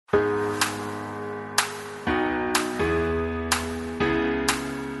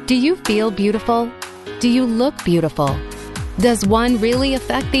Do you feel beautiful? Do you look beautiful? Does one really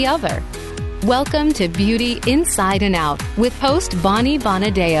affect the other? Welcome to Beauty Inside and Out with host Bonnie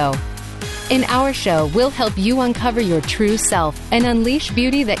Bonadeo. In our show, we'll help you uncover your true self and unleash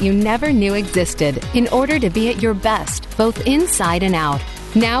beauty that you never knew existed in order to be at your best, both inside and out.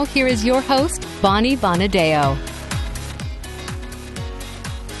 Now, here is your host, Bonnie Bonadeo.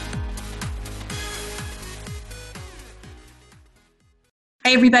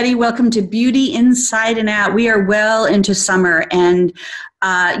 Hi, everybody. Welcome to Beauty Inside and Out. We are well into summer. And,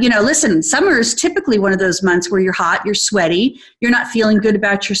 listen, summer is typically one of those months where you're hot, you're sweaty, you're not feeling good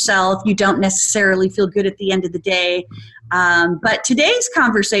about yourself. You don't necessarily feel good at the end of the day. But today's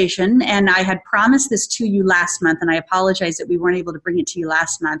conversation, and I had promised this to you last month, and I apologize that we weren't able to bring it to you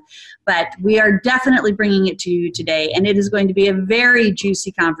last month, but we are definitely bringing it to you today, and it is going to be a very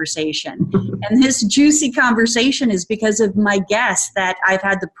juicy conversation. And this juicy conversation is because of my guest that I've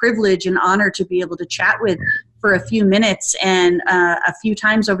had the privilege and honor to be able to chat with for a few minutes and a few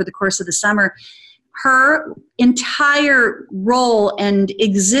times over the course of the summer. Her entire role and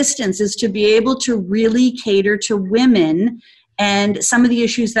existence is to be able to really cater to women and some of the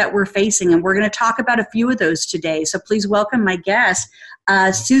issues that we're facing. And we're going to talk about a few of those today. So please welcome my guest,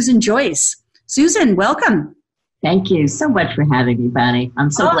 Susan Joyce. Susan, welcome. Thank you so much for having me, Bonnie. I'm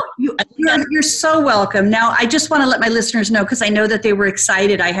so glad. You're so welcome. Now, I just want to let my listeners know, because I know that they were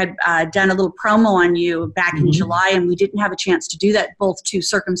excited. I had done a little promo on you back in July, and we didn't have a chance to do that, both two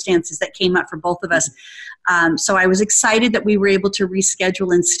circumstances that came up for both of us. So I was excited that we were able to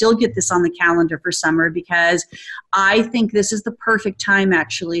reschedule and still get this on the calendar for summer, because I think this is the perfect time,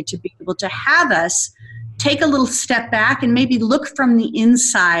 actually, to be able to have us take a little step back and maybe look from the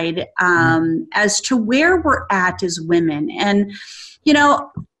inside as to where we're at as women. And,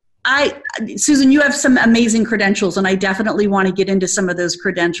 Susan, you have some amazing credentials, and I definitely want to get into some of those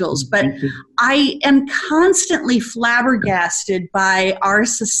credentials. But I am constantly flabbergasted by our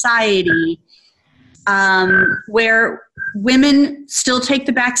society where women still take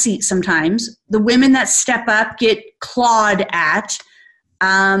the back seat sometimes. The women that step up get clawed at.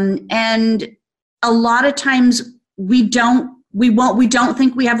 And a lot of times we don't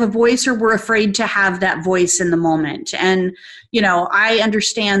think we have a voice, or we're afraid to have that voice in the moment. And, I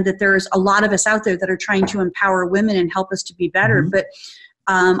understand that there's a lot of us out there that are trying to empower women and help us to be better. But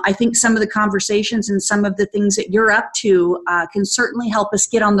I think some of the conversations and some of the things that you're up to can certainly help us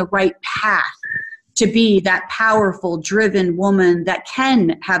get on the right path to be that powerful, driven woman that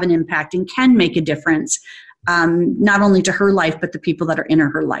can have an impact and can make a difference. Not only to her life, but the people that are in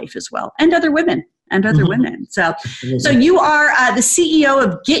her life as well, and other women. women. So you are the CEO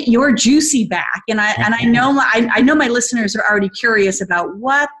of Get Your Juicy Back, and I know my listeners are already curious about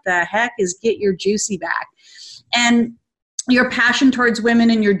what the heck is Get Your Juicy Back, and your passion towards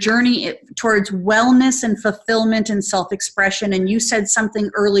women and your journey towards wellness and fulfillment and self-expression. And you said something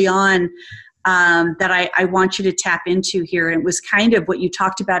early on that I want you to tap into here. And it was kind of what you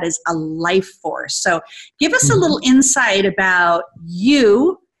talked about as a life force. So give us a little insight about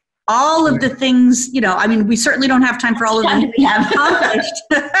you, all of the things, we certainly don't have time for all of them to be accomplished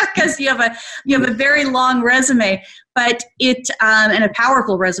because you have a very long resume, but and a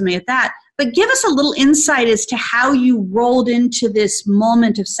powerful resume at that. But give us a little insight as to how you rolled into this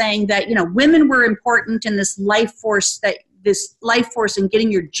moment of saying that, women were important in this life force and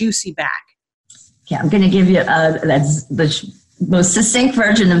getting your juicy back. Yeah, I'm going to give you that's the most succinct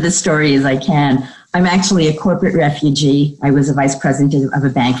version of the story as I can. I'm actually a corporate refugee. I was a vice president of a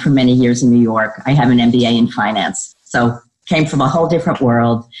bank for many years in New York. I have an MBA in finance. So came from a whole different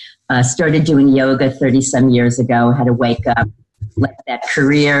world. Started doing yoga 30-some years ago, had to wake up, left that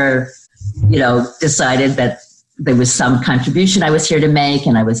career, decided that there was some contribution I was here to make,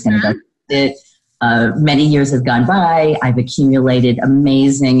 and I was going to go with it. Many years have gone by. I've accumulated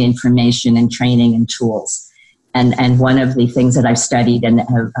amazing information and training and tools. And one of the things that I've studied and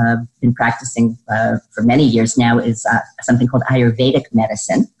have been practicing for many years now is something called Ayurvedic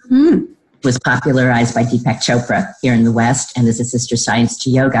medicine. It was popularized by Deepak Chopra here in the West and is a sister science to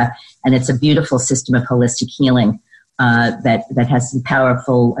yoga. And it's a beautiful system of holistic healing that has some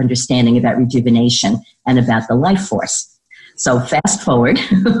powerful understanding about rejuvenation and about the life force. So fast forward,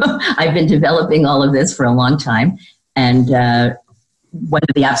 I've been developing all of this for a long time. And one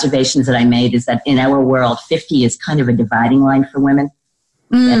of the observations that I made is that in our world, 50 is kind of a dividing line for women.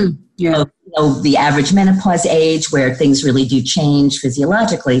 The average menopause age where things really do change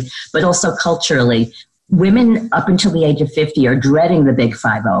physiologically, but also culturally. Women up until the age of 50 are dreading the big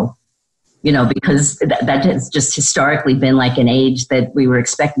 50. because that has just historically been like an age that we were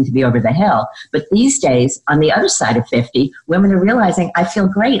expecting to be over the hill. But these days, on the other side of 50, women are realizing, I feel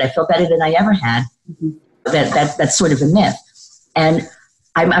great. I feel better than I ever had. Mm-hmm. That's sort of a myth. And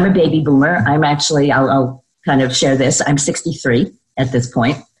I'm a baby boomer. I'm actually, I'll kind of share this. I'm 63 at this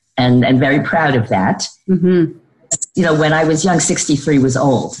point, and very proud of that. Mm-hmm. When I was young, 63 was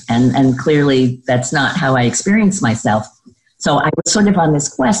old. And clearly that's not how I experienced myself. So I was sort of on this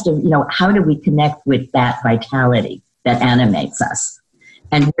quest of, how do we connect with that vitality that animates us?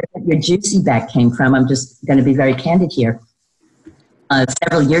 And where your Juicy Back came from, I'm just going to be very candid here.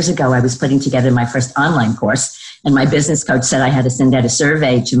 Several years ago, I was putting together my first online course, and my business coach said I had to send out a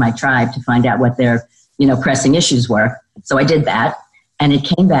survey to my tribe to find out what their, pressing issues were. So I did that, and it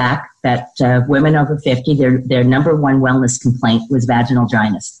came back that women over 50, their number one wellness complaint was vaginal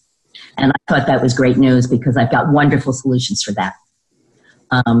dryness. And I thought that was great news because I've got wonderful solutions for that.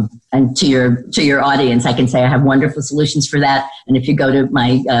 And to your audience, I can say I have wonderful solutions for that. And if you go to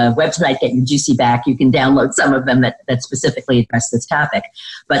my website, Get Your Juicy Back, you can download some of them that specifically address this topic.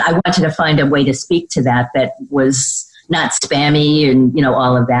 But I wanted to find a way to speak to that was not spammy and,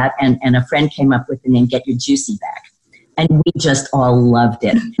 all of that. And a friend came up with the name Get Your Juicy Back. And we just all loved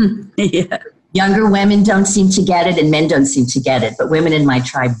it. Yeah. Younger women don't seem to get it and men don't seem to get it. But women in my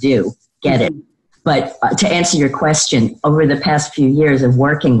tribe do get it. But to answer your question, over the past few years of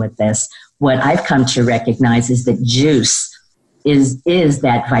working with this, what I've come to recognize is that juice is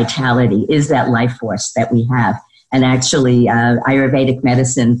that vitality, is that life force that we have. And actually, Ayurvedic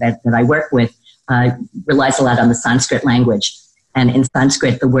medicine that I work with relies a lot on the Sanskrit language. And in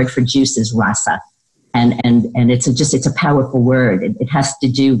Sanskrit, the word for juice is rasa. And it's a powerful word. It has to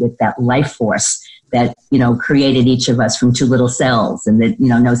do with that life force that, created each of us from two little cells and that,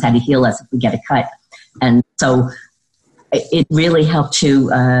 knows how to heal us if we get a cut. And so it really helped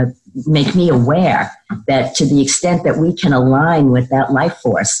to make me aware that to the extent that we can align with that life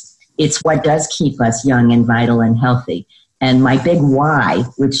force, it's what does keep us young and vital and healthy. And my big why,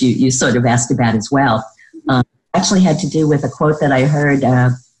 which you sort of asked about as well, actually had to do with a quote that I heard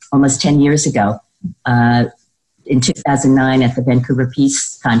almost 10 years ago. In 2009 at the Vancouver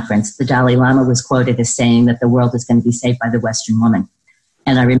Peace Conference, the Dalai Lama was quoted as saying that the world is going to be saved by the Western woman.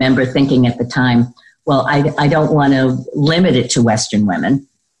 And I remember thinking at the time, well, I don't want to limit it to Western women,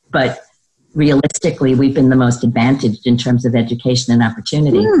 but realistically, we've been the most advantaged in terms of education and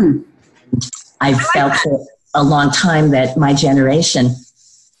opportunity. I've felt for a long time that my generation,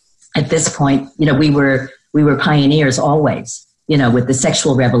 at this point, we were pioneers always. With the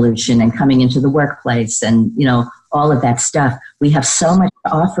sexual revolution and coming into the workplace and, all of that stuff. We have so much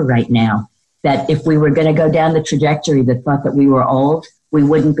to offer right now that if we were going to go down the trajectory that thought that we were old, we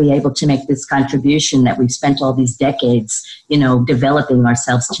wouldn't be able to make this contribution that we've spent all these decades, developing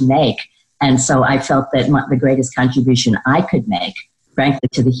ourselves to make. And so I felt that the greatest contribution I could make, frankly,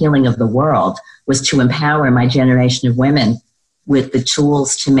 to the healing of the world was to empower my generation of women with the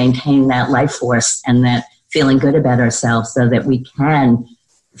tools to maintain that life force and that feeling good about ourselves so that we can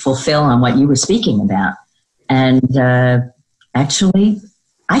fulfill on what you were speaking about. And actually,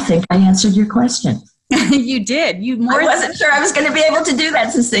 I think I answered your question. You did. I wasn't sure I was going to be able to do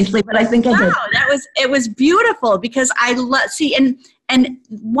that succinctly, but I think I did. It was beautiful because I see, and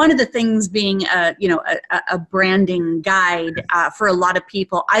one of the things being a branding guide for a lot of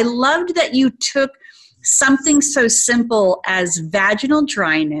people, I loved that you took something so simple as vaginal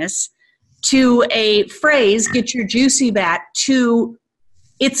dryness to a phrase, get your juicy back, to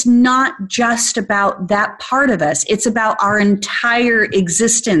it's not just about that part of us. It's about our entire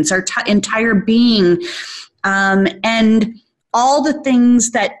existence, our entire being, and all the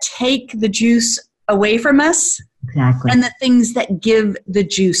things that take the juice away from us. Exactly. And the things that give the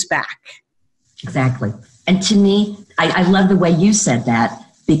juice back. Exactly. And to me, I love the way you said that,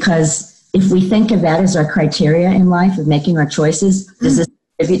 because if we think of that as our criteria in life of making our choices, does this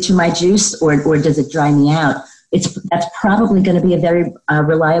contribute to my juice or does it dry me out? That's probably going to be a very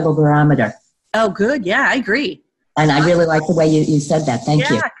reliable barometer. Oh, good. Yeah, I agree. And I really like the way you said that. Thank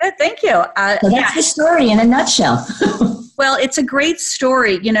you. Yeah, good. Thank you. So that's the story in a nutshell. Well, it's a great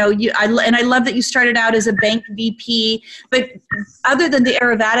story. I love that you started out as a bank VP, but other than the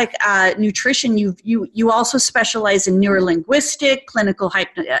Ayurvedic nutrition, you also specialize in neurolinguistic, clinical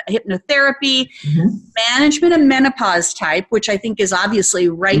hypnotherapy, management and menopause type, which I think is obviously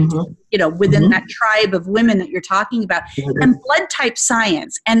right, within that tribe of women that you're talking about, and blood type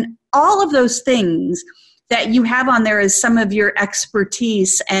science, and all of those things that you have on there as some of your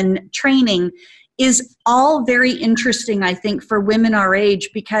expertise and training is all very interesting, I think, for women our age,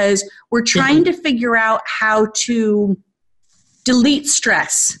 because we're trying to figure out how to delete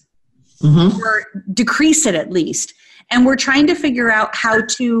stress or decrease it at least. And we're trying to figure out how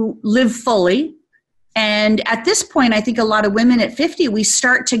to live fully. And at this point, I think a lot of women at 50, we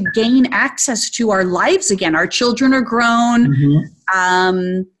start to gain access to our lives again. Our children are grown.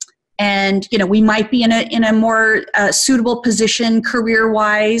 And, we might be in a more suitable position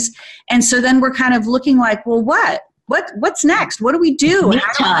career-wise. And so then we're kind of looking like, well, what's next? What do we do? Me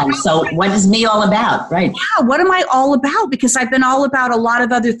time. So what is me all about? Right. Yeah. What am I all about? Because I've been all about a lot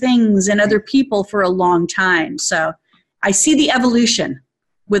of other things and other people for a long time. So I see the evolution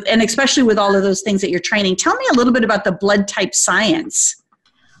and especially with all of those things that you're training. Tell me a little bit about the blood type science.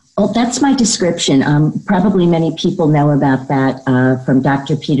 Well, that's my description. Probably many people know about that from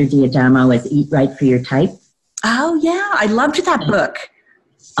Dr. Peter D'Adamo as Eat Right for Your Type. Oh, yeah. I loved that book.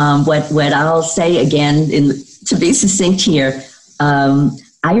 What I'll say again, to be succinct here,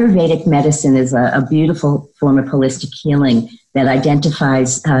 Ayurvedic medicine is a beautiful form of holistic healing that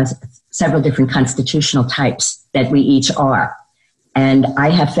identifies several different constitutional types that we each are. And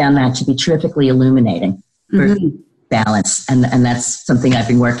I have found that to be terrifically illuminating for balance. And that's something I've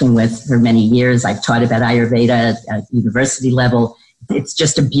been working with for many years. I've taught about Ayurveda at university level. It's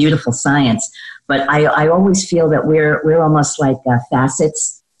just a beautiful science. But I always feel that we're almost like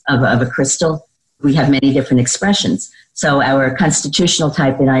facets of a crystal. We have many different expressions. So our constitutional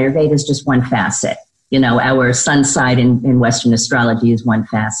type in Ayurveda is just one facet. Our sun side in Western astrology is one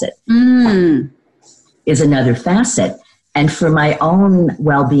facet. Is another facet. And for my own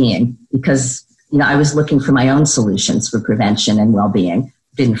well-being, because I was looking for my own solutions for prevention and well-being,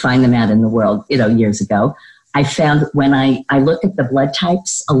 didn't find them out in the world, years ago. I found when I looked at the blood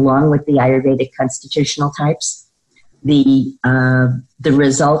types along with the Ayurvedic constitutional types, the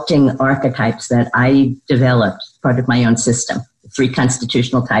resulting archetypes that I developed, part of my own system, the 3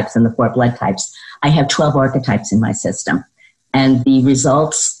 constitutional types and the 4 blood types, I have 12 archetypes in my system. And the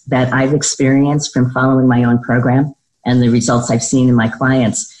results that I've experienced from following my own program and the results I've seen in my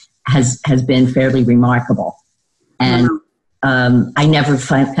clients has been fairly remarkable. And I never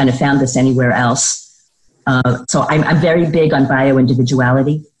kind of found this anywhere else. So I'm very big on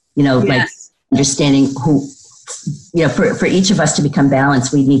bioindividuality, like understanding who, for each of us to become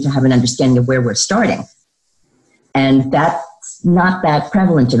balanced, we need to have an understanding of where we're starting. And that's not that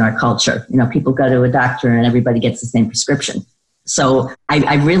prevalent in our culture. People go to a doctor and everybody gets the same prescription. So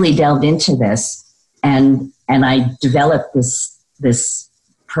I really delved into this and I developed this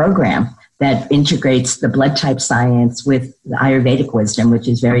program that integrates the blood type science with the Ayurvedic wisdom, which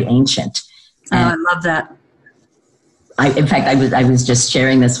is very ancient. I love that. In fact, I was just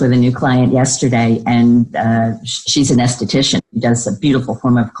sharing this with a new client yesterday, and she's an esthetician. She does a beautiful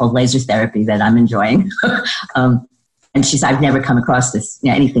form of cold laser therapy that I'm enjoying. And she said, I've never come across this,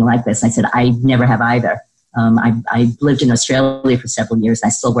 anything like this. I said, I never have either. I lived in Australia for several years. I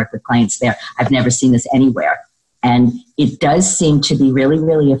still work with clients there. I've never seen this anywhere. And it does seem to be really,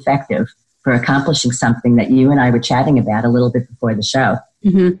 really effective for accomplishing something that you and I were chatting about a little bit before the show,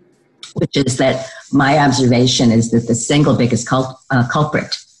 which is that my observation is that the single biggest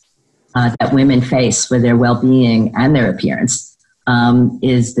culprit that women face with their well-being and their appearance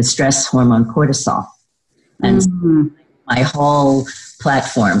is the stress hormone cortisol. And my whole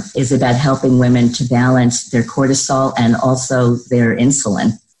platform is about helping women to balance their cortisol and also their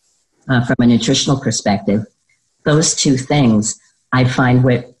insulin from a nutritional perspective. Those 2 things I find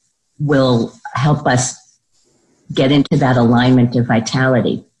will help us get into that alignment of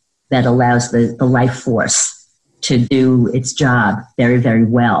vitality that allows the life force to do its job very, very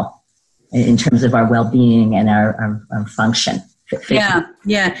well in terms of our well-being and our function. Yeah.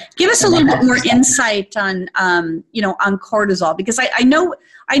 Give us a little bit more insight on, on cortisol, because I know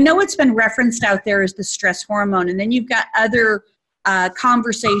it's been referenced out there as the stress hormone, and then you've got other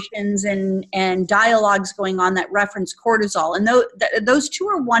conversations and dialogues going on that reference cortisol, and those 2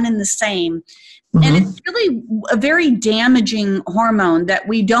 are one and the same. And it's really a very damaging hormone that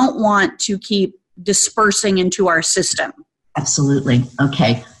we don't want to keep dispersing into our system. Absolutely.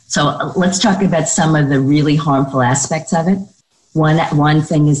 Okay. So let's talk about some of the really harmful aspects of it. One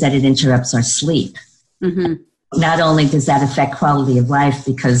thing is that it interrupts our sleep. Not only does that affect quality of life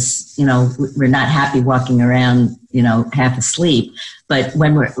because, we're not happy walking around, half asleep, but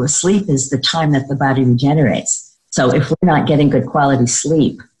when sleep is the time that the body regenerates. So if we're not getting good quality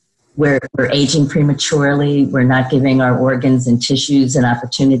sleep, we're aging prematurely. We're not giving our organs and tissues an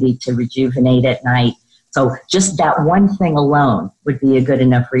opportunity to rejuvenate at night. So just that one thing alone would be a good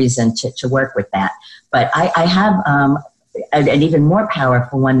enough reason to work with that. But I have an even more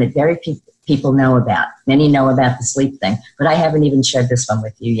powerful one that very few people know about. Many know about the sleep thing, but I haven't even shared this one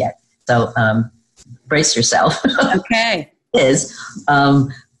with you yet. So brace yourself. Okay.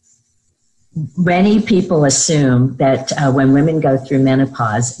 Many people assume that when women go through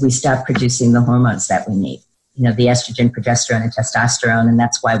menopause, we stop producing the hormones that we need. You know, the estrogen, progesterone, and testosterone, and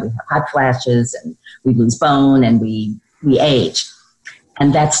that's why we have hot flashes and we lose bone and we age.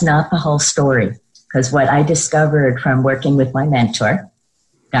 And that's not the whole story, because what I discovered from working with my mentor,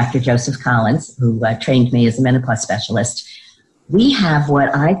 Dr. Joseph Collins, who trained me as a menopause specialist, we have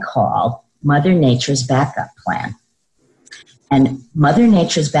what I call Mother Nature's backup plan. And Mother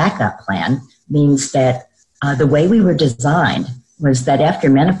Nature's backup plan means that the way we were designed was that after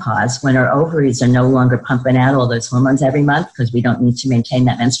menopause, when our ovaries are no longer pumping out all those hormones every month because we don't need to maintain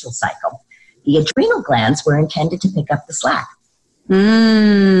that menstrual cycle, the adrenal glands were intended to pick up the slack.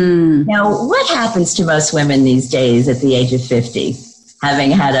 Now, what happens to most women these days at the age of 50, having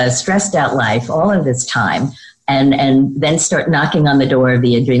had a stressed out life all of this time, and then start knocking on the door of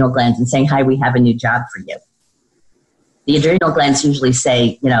the adrenal glands and saying, hi, we have a new job for you? The adrenal glands usually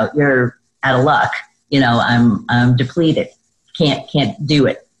say, you know, you're out of luck. You know, I'm depleted. Can't do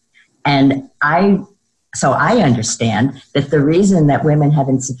it. And so I understand that the reason that women have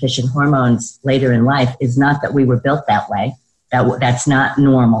insufficient hormones later in life is not that we were built that way. That's not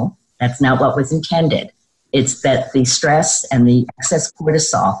normal. That's not what was intended. It's that the stress and the excess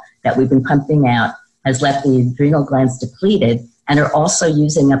cortisol that we've been pumping out has left the adrenal glands depleted and are also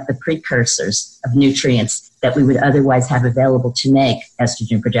using up the precursors of nutrients that we would otherwise have available to make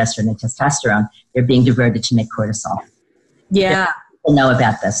estrogen, progesterone, and testosterone. They're being diverted to make cortisol. Yeah. People know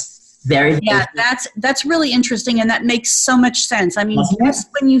about this. Yeah, that's really interesting, and that makes so much sense. I mean, just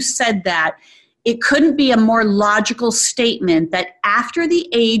when you said that, it couldn't be a more logical statement that after the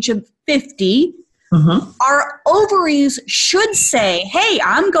age of 50, our ovaries should say, hey,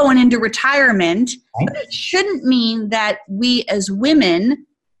 I'm going into retirement, but it shouldn't mean that we as women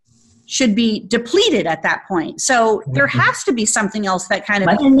should be depleted at that point. So there has to be something else that kind of...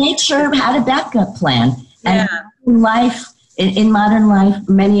 Mother Nature had a backup plan. And in modern life,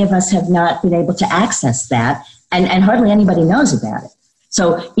 many of us have not been able to access that, and hardly anybody knows about it.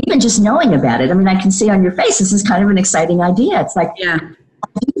 So even just knowing about it, I mean, I can see on your face, this is kind of an exciting idea. It's like, I'll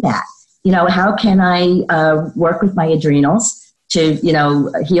do that. You know, how can I work with my adrenals to, you know,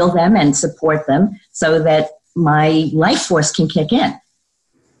 heal them and support them so that my life force can kick in?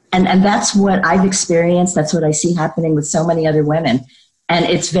 And that's what I've experienced. That's what I see happening with so many other women. And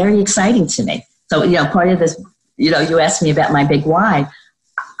it's very exciting to me. So, you know, part of this, you know, you asked me about my big why.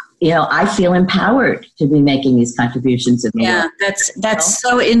 You know, I feel empowered to be making these contributions in the world. That's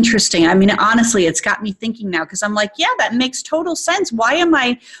so interesting. I mean, honestly, it's got me thinking now, because I'm like, yeah, that makes total sense. Why am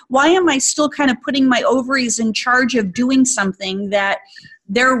I still kind of putting my ovaries in charge of doing something that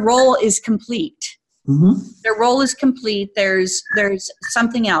their role is complete? Their role is complete. There's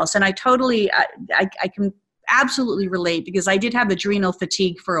something else, and I totally I can absolutely relate, because I did have adrenal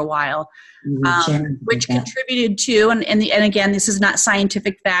fatigue for a while. Which contributed to, and again, this is not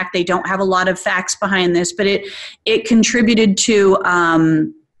scientific fact. They don't have a lot of facts behind this, but it contributed to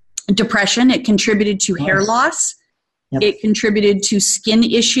depression. It contributed to hair loss. It contributed to skin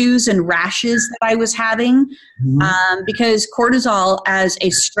issues and rashes that I was having, because cortisol as a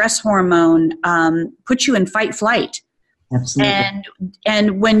stress hormone puts you in fight flight. Absolutely.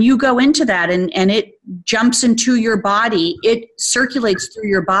 And when you go into that and it jumps into your body, it circulates through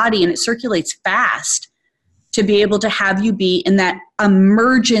your body, and it circulates fast to be able to have you be in that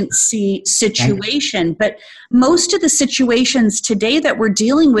emergency situation. But most of the situations today that we're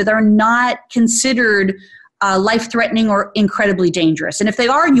dealing with are not considered life-threatening or incredibly dangerous. And if they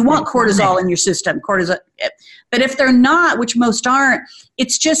are, you want cortisol in your system. But if they're not, which most aren't,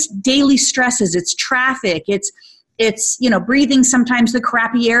 it's just daily stresses. It's traffic. It's, you know, breathing sometimes the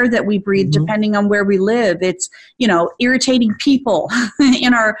crappy air that we breathe, depending on where we live. It's, you know, irritating people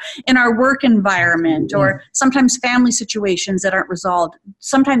in our work environment, or sometimes family situations that aren't resolved.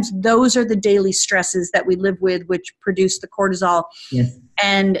 Sometimes those are the daily stresses that we live with, which produce the cortisol.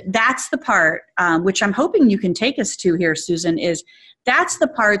 And that's the part, which I'm hoping you can take us to here, Susan, is that's the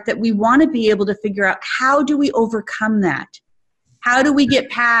part that we want to be able to figure out, how do we overcome that? How do we get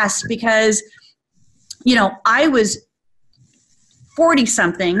past? Because, you know, I was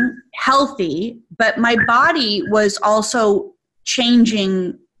 40-something, healthy, but my body was also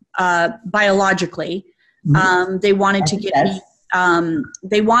changing biologically. They wanted to get me.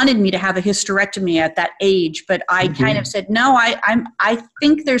 They wanted me to have a hysterectomy at that age, but I kind of said, no, I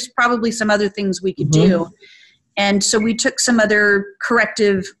think there's probably some other things we could do. And so we took some other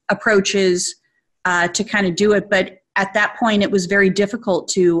corrective approaches to kind of do it. But at that point, it was very difficult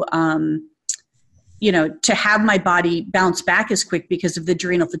to, you know, to have my body bounce back as quick because of the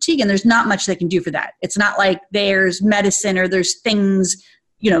adrenal fatigue. And there's not much they can do for that. It's not like there's medicine or there's things,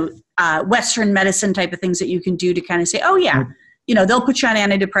 you know, Western medicine type of things that you can do to kind of say, oh yeah, they'll put you on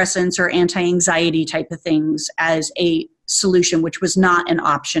antidepressants or anti-anxiety type of things as a solution, which was not an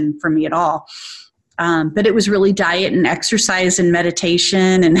option for me at all. But it was really diet and exercise and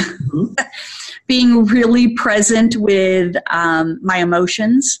meditation and being really present with my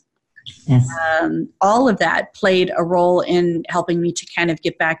emotions. Yes. All of that played a role in helping me to kind of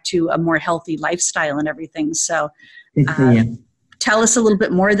get back to a more healthy lifestyle and everything. So tell us a little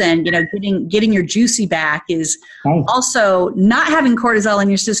bit more then, getting your juicy back is also not having cortisol in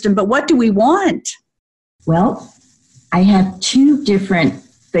your system, but what do we want? Well, I have two different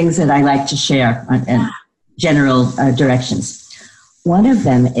things that I like to share on general directions. One of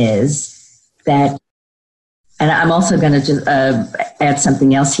them is that, and I'm also going to just add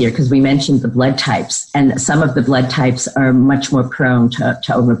something else here because we mentioned the blood types, and some of the blood types are much more prone to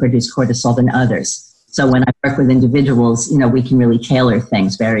overproduce cortisol than others. So when I work with individuals, we can really tailor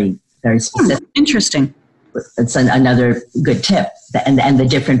things very, very specific. Interesting. It's another good tip. And the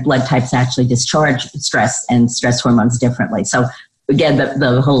different blood types actually discharge stress and stress hormones differently. So again,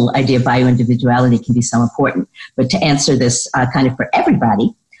 the whole idea of bioindividuality can be so important. But to answer this kind of for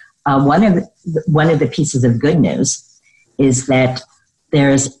everybody, one of the pieces of good news is that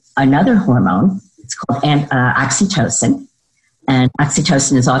there's another hormone. It's called oxytocin. And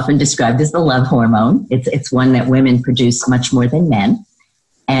oxytocin is often described as the love hormone. It's one that women produce much more than men.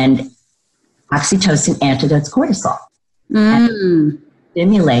 And oxytocin antidotes cortisol.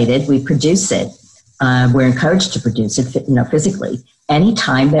 Stimulated, we produce it. We're encouraged to produce it, physically,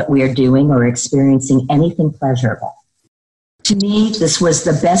 anytime that we're doing or experiencing anything pleasurable. To me, this was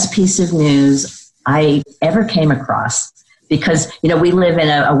the best piece of news I ever came across because, we live in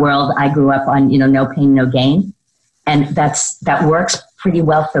a world, I grew up on, no pain, no gain. And that works pretty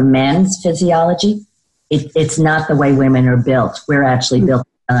well for men's physiology. It's not the way women are built. We're actually built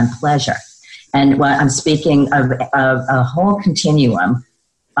on pleasure. And when I'm speaking of a whole continuum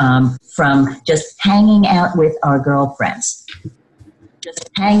from just hanging out with our girlfriends. Just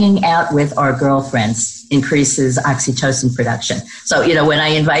hanging out with our girlfriends increases oxytocin production. So, when I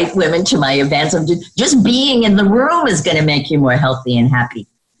invite women to my events, just being in the room is going to make you more healthy and happy.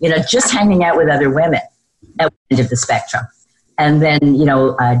 Just hanging out with other women at one end of the spectrum. And then,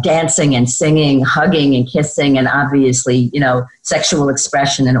 dancing and singing, hugging and kissing, and obviously, sexual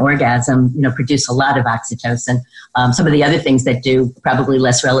expression and orgasm, produce a lot of oxytocin. Some of the other things that do, probably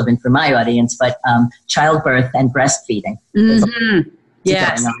less relevant for my audience, but childbirth and breastfeeding. Mm-hmm.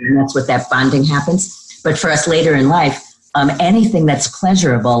 Yes. And that's what that bonding happens. But for us later in life, anything that's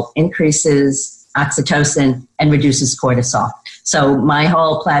pleasurable increases oxytocin and reduces cortisol. So my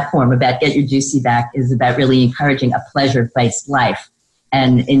whole platform about Get Your Juicy Back is about really encouraging a pleasure-based life.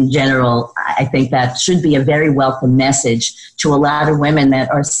 And in general, I think that should be a very welcome message to a lot of women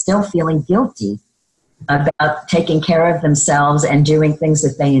that are still feeling guilty about taking care of themselves and doing things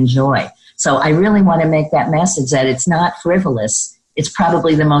that they enjoy. So I really want to make that message that it's not frivolous. It's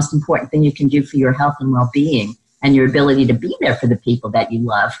probably the most important thing you can do for your health and well-being and your ability to be there for the people that you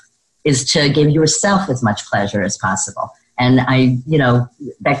love is to give yourself as much pleasure as possible. And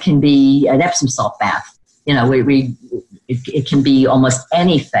that can be an Epsom salt bath. It can be almost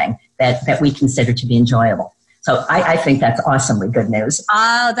anything that we consider to be enjoyable. So I think that's awesomely good news.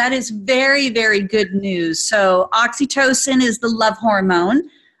 That is very, very good news. So oxytocin is the love hormone.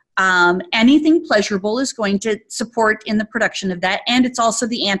 Anything pleasurable is going to support in the production of that. And it's also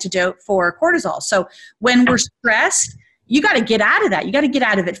the antidote for cortisol. So when we're stressed, you got to get out of that. You got to get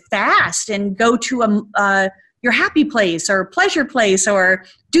out of it fast and go to your happy place or pleasure place or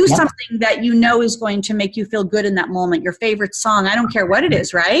do something that is going to make you feel good in that moment. Your favorite song. I don't care what it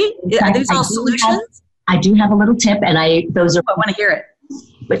is, right? Are these all solutions? I do have a little tip, and I want to hear it.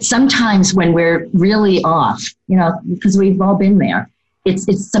 But sometimes when we're really off, because we've all been there, it's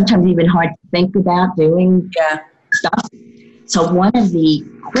sometimes even hard to think about doing stuff. So one of the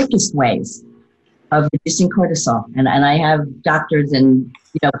quickest ways of reducing cortisol, and I have doctors and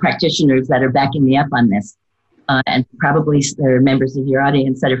practitioners that are backing me up on this, and probably there are members of your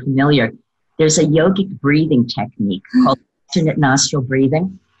audience that are familiar. There's a yogic breathing technique called alternate nostril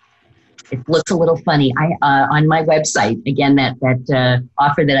breathing. It looks a little funny. On my website, again, that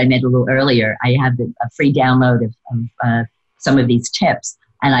offer that I made a little earlier, I have a free download of some of these tips,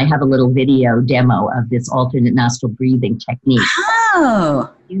 and I have a little video demo of this alternate nostril breathing technique. Oh!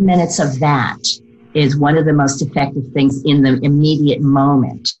 A few minutes of that is one of the most effective things in the immediate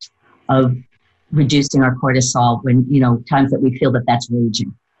moment of reducing our cortisol when, times that we feel that that's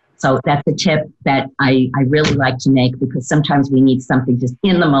raging. So that's a tip that I really like to make because sometimes we need something just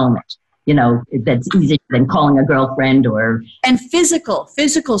in the moment that's easier than calling a girlfriend and physical,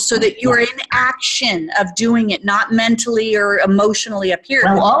 so that you're in action of doing it, not mentally or emotionally up here.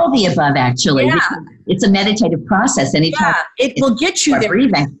 Well, all of the above, actually. Yeah. It's a meditative process. Anytime it will get you there.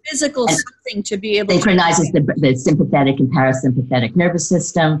 Breathing. Physical and something to be able synchronizes the sympathetic and parasympathetic nervous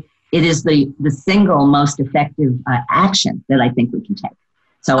system. It is the single most effective action that I think we can take.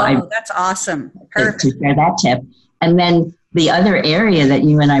 So that's awesome. Perfect. To share that tip. And then the other area that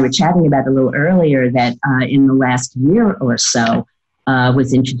you and I were chatting about a little earlier that in the last year or so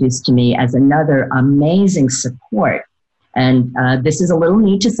was introduced to me as another amazing support. And this is a little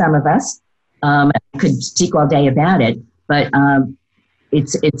new to some of us. I could speak all day about it, but I'm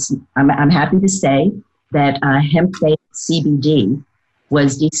happy to say that hemp-based CBD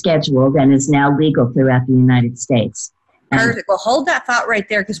was descheduled and is now legal throughout the United States. Perfect. Well, hold that thought right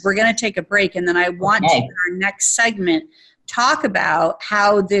there because we're going to take a break, and then I want to, in our next segment, talk about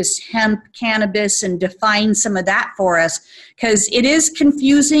how this hemp cannabis and define some of that for us, because it is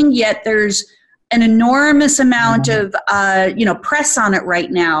confusing, yet there's an enormous amount of press on it right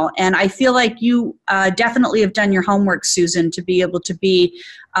now. And I feel like you definitely have done your homework, Susan, to be able to be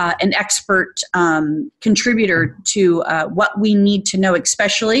an expert contributor to what we need to know,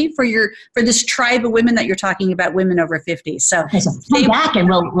 especially for this tribe of women that you're talking about, women over 50. So come back and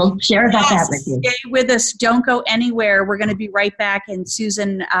we'll share about that with you. Stay with us. Don't go anywhere. We're going to be right back, and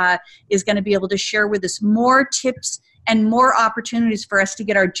Susan is going to be able to share with us more tips and more opportunities for us to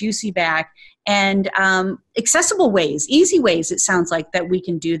get our juicy back, and accessible ways, easy ways, it sounds like, that we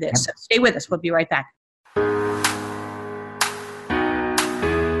can do this. Yep. So stay with us. We'll be right back.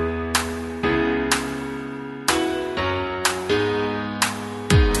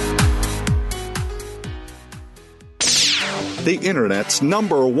 The Internet's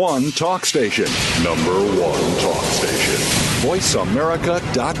number one talk station.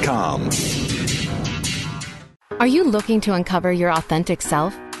 VoiceAmerica.com. Are you looking to uncover your authentic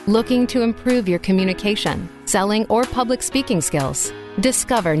self? Looking to improve your communication, selling, or public speaking skills?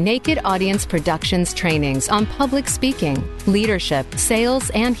 Discover Naked Audience Productions trainings on public speaking, leadership, sales,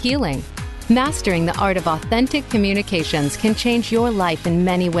 and healing. Mastering the art of authentic communications can change your life in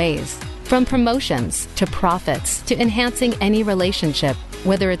many ways. From promotions to profits to enhancing any relationship,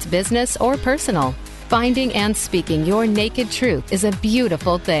 whether it's business or personal. Finding and speaking your naked truth is a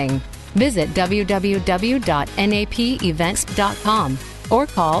beautiful thing. Visit www.napevents.com or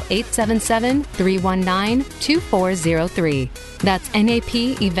call 877-319-2403. That's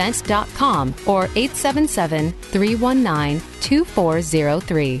napevents.com or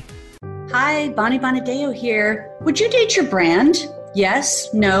 877-319-2403. Hi, Bonnie Bonadeo here. Would you date your brand? Yes,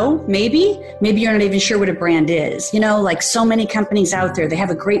 no, maybe. Maybe you're not even sure what a brand is. Like so many companies out there, they have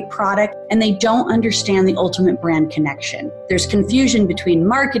a great product and they don't understand the ultimate brand connection. There's confusion between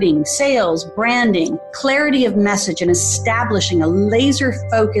marketing, sales, branding, clarity of message, and establishing a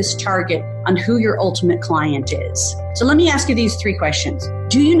laser-focused target on who your ultimate client is. So let me ask you these 3 questions.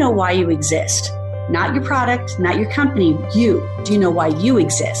 Do you know why you exist? Not your product, not your company, you. Do you know why you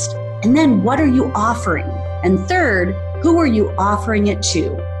exist? And then what are you offering? And third, who are you offering it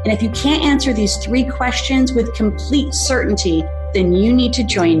to? And if you can't answer these 3 questions with complete certainty, then you need to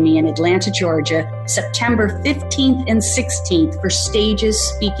join me in Atlanta, Georgia, September 15th and 16th for Stages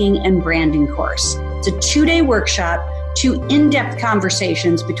Speaking and Branding course. It's a 2-day workshop, 2 in-depth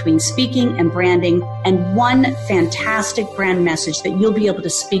conversations between speaking and branding, and 1 fantastic brand message that you'll be able to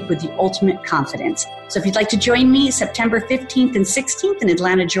speak with the ultimate confidence. So if you'd like to join me September 15th and 16th in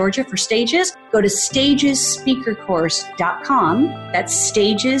Atlanta, Georgia for Stages, go to stagesspeakercourse.com. That's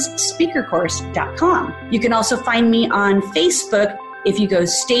stagesspeakercourse.com. You can also find me on Facebook if you go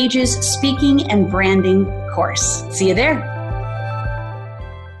Stages Speaking and Branding Course. See you there.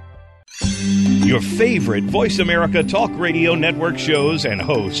 Your favorite Voice America Talk Radio Network shows and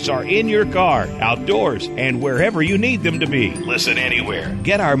hosts are in your car, outdoors, and wherever you need them to be. Listen anywhere.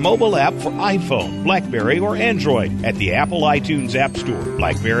 Get our mobile app for iPhone, BlackBerry, or Android at the Apple iTunes App Store,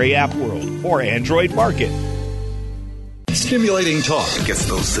 BlackBerry App World, or Android Market. Stimulating talk. It gets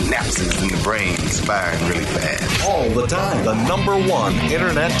those synapses in the brain firing really fast. All the time. The number one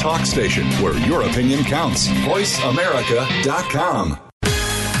Internet talk station where your opinion counts. VoiceAmerica.com.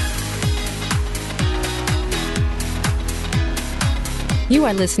 You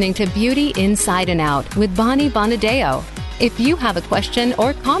are listening to Beauty Inside and Out with Bonnie Bonadeo. If you have a question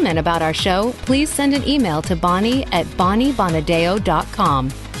or comment about our show, please send an email to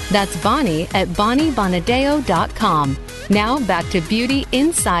bonnie@bonniebonadeo.com. That's bonnie@bonniebonadeo.com. Now back to Beauty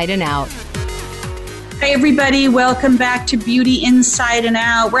Inside and Out. Hi, everybody. Welcome back to Beauty Inside and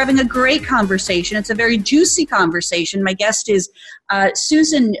Out. We're having a great conversation. It's a very juicy conversation. My guest is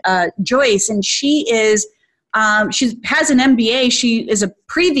Susan Joyce, and she has an MBA. She is a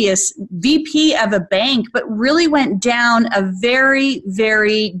previous VP of a bank, but really went down a very,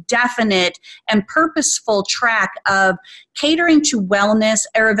 very definite and purposeful track of catering to wellness,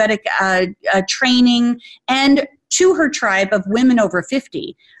 Ayurvedic training, and to her tribe of women over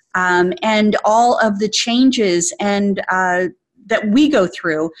 50. And all of the changes and that we go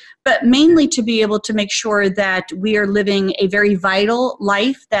through, but mainly to be able to make sure that we are living a very vital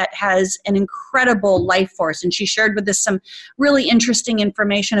life that has an incredible life force. And she shared with us some really interesting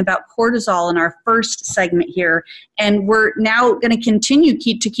information about cortisol in our first segment here. And we're now going to continue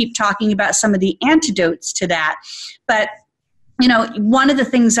to keep talking about some of the antidotes to that. But you know, one of the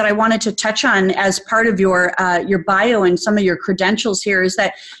things that I wanted to touch on as part of your bio and some of your credentials here is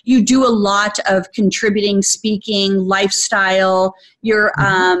that you do a lot of contributing, speaking, lifestyle.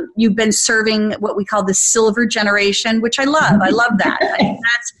 You've been serving what we call the silver generation, which I love. I love that.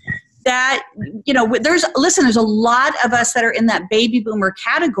 There's a lot of us that are in that baby boomer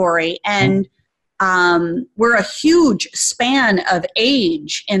category, and we're a huge span of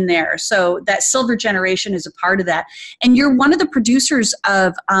age in there. So that silver generation is a part of that. And you're one of the producers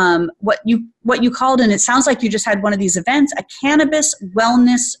of what you called, and it sounds like you just had one of these events, a cannabis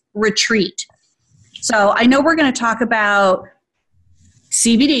wellness retreat. So I know we're going to talk about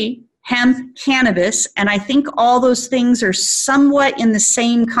CBD, hemp, cannabis, and I think all those things are somewhat in the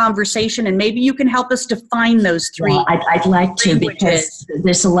same conversation, and maybe you can help us define those three. Well, I'd like to, because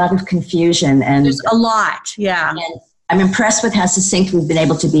there's a lot of confusion. And there's a lot, yeah. And I'm impressed with how succinct we've been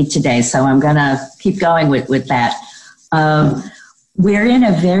able to be today, so I'm going to keep going with that. We're in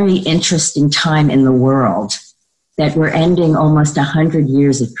a very interesting time in the world that we're ending almost 100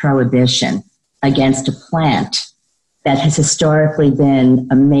 years of prohibition against a plant that has historically been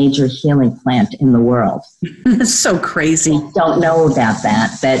a major healing plant in the world. That's so crazy. Don't know about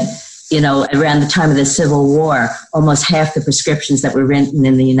that, you know, around the time of the Civil War, almost half the prescriptions that were written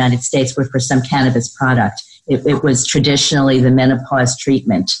in the United States were for some cannabis product. It was traditionally the menopause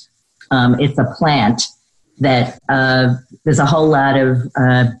treatment. It's a plant that there's a whole lot of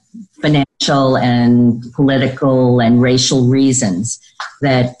financial and political and racial reasons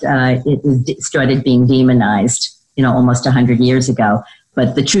that it started being demonized, you know, almost 100 years ago.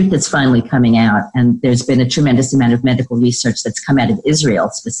 But the truth is finally coming out, and there's been a tremendous amount of medical research that's come out of Israel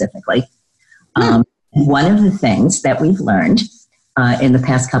specifically. One of the things that we've learned in the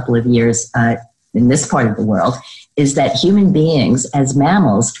past couple of years in this part of the world is that human beings, as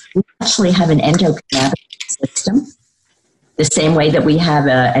mammals, we actually have an endocannabinoid system. The same way that we have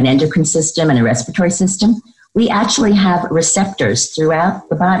an endocrine system and a respiratory system, we actually have receptors throughout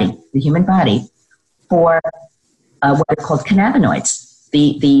the body, the human body, for what are called cannabinoids,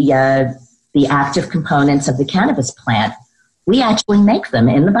 the active components of the cannabis plant. We actually make them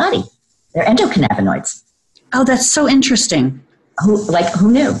in the body. They're endocannabinoids. Oh, that's so interesting.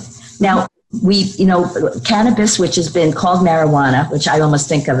 Who knew? Now, cannabis, which has been called marijuana, which I almost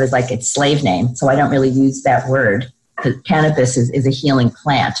think of as like its slave name, so I don't really use that word, because cannabis is a healing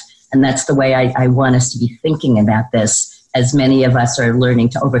plant, and that's the way I want us to be thinking about this, as many of us are learning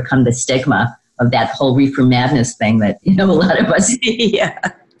to overcome the stigma of that whole reefer madness thing that, you know, a lot of us. Yeah.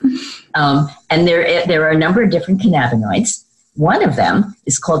 And there are a number of different cannabinoids. One of them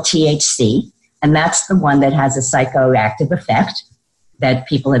is called THC, and that's the one that has a psychoactive effect that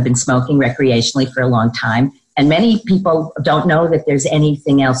people have been smoking recreationally for a long time. And many people don't know that there's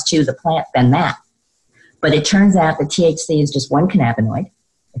anything else to the plant than that. But it turns out that THC is just one cannabinoid.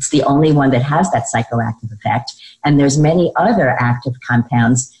 It's the only one that has that psychoactive effect. And there's many other active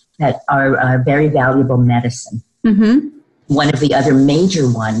compounds that are very valuable medicine. Mm-hmm. One of the other major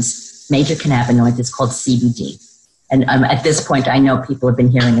cannabinoids is called CBD. And at this point, I know people have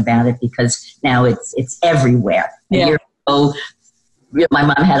been hearing about it because now it's everywhere. Yeah. My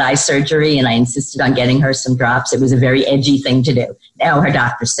mom had eye surgery, and I insisted on getting her some drops. It was a very edgy thing to do. Now her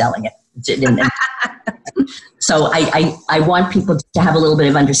doctor's selling it. So I want people to have a little bit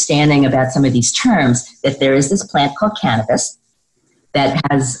of understanding about some of these terms, that there is this plant called cannabis that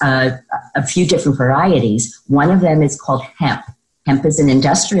has a few different varieties. One of them is called hemp. Hemp is an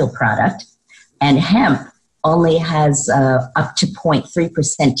industrial product, and hemp only has up to 0.3%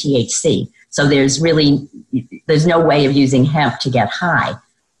 THC. So there's no way of using hemp to get high,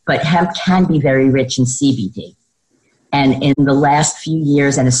 but hemp can be very rich in CBD. And in the last few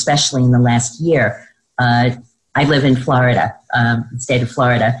years, and especially in the last year, I live in Florida, the state of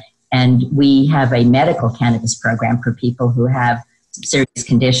Florida, and we have a medical cannabis program for people who have serious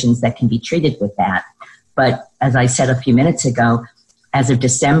conditions that can be treated with that. But as I said a few minutes ago, as of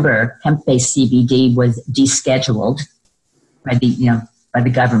December, hemp-based CBD was descheduled by the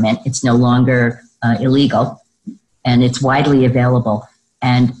government. It's no longer illegal, and it's widely available.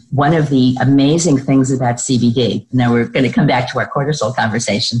 And one of the amazing things about CBD, now we're going to come back to our cortisol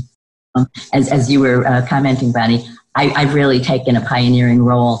conversation, as you were commenting, Bonnie, I've really taken a pioneering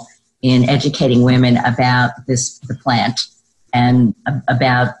role in educating women about the plant and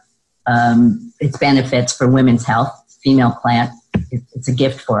about its benefits for women's health. Female plant, it's a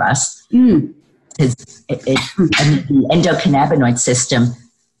gift for us. The endocannabinoid system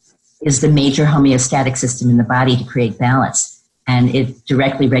is the major homeostatic system in the body to create balance, and it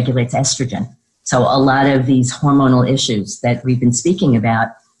directly regulates estrogen. So a lot of these hormonal issues that we've been speaking about,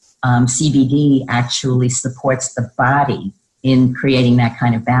 CBD actually supports the body in creating that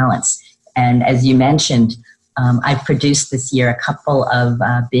kind of balance. And as you mentioned, I've produced this year a couple of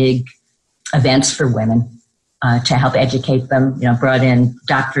big events for women to help educate them, brought in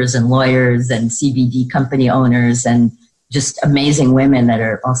doctors and lawyers and CBD company owners and just amazing women that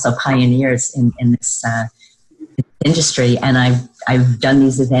are also pioneers in this industry. And I've done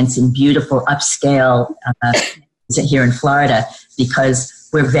these events in beautiful upscale here in Florida, because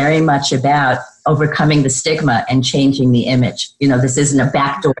we're very much about overcoming the stigma and changing the image. This isn't a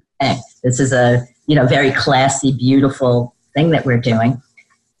backdoor thing. This is a very classy, beautiful thing that we're doing.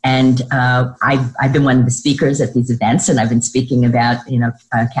 And I've been one of the speakers at these events, and I've been speaking about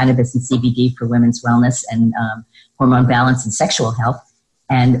cannabis and CBD for women's wellness and hormone balance and sexual health.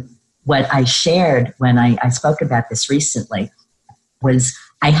 And what I shared when I spoke about this recently was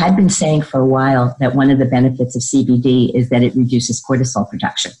I had been saying for a while that one of the benefits of CBD is that it reduces cortisol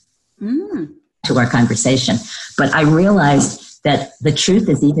production to our conversation. But I realized that the truth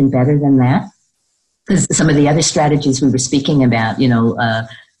is even better than that, because some of the other strategies we were speaking about,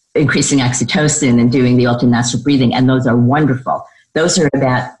 increasing oxytocin and doing the alternate nostril breathing, and those are wonderful. Those are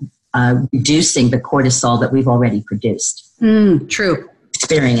about reducing the cortisol that we've already produced. True.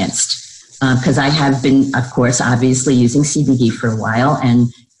 Experienced. Because I have been, of course, obviously using CBD for a while,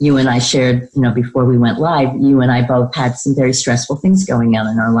 and you and I shared, before we went live, you and I both had some very stressful things going on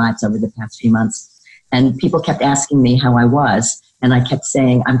in our lives over the past few months. And people kept asking me how I was, and I kept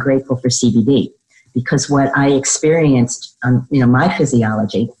saying, I'm grateful for CBD, because what I experienced on, my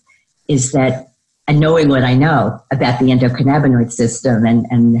physiology is that, and knowing what I know about the endocannabinoid system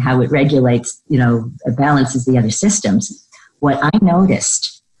and how it regulates, balances the other systems, what I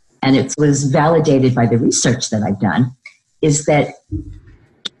noticed, and it was validated by the research that I've done, is that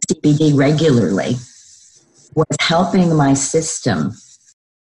CBD regularly was helping my system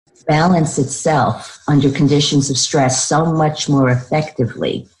balance itself under conditions of stress so much more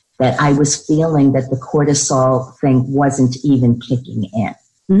effectively that I was feeling that the cortisol thing wasn't even kicking in.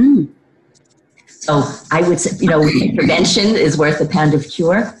 So I would say, prevention is worth a pound of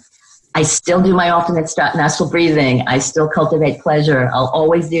cure. I still do my alternate nostril breathing. I still cultivate pleasure. I'll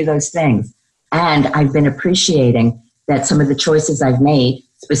always do those things. And I've been appreciating that some of the choices I've made,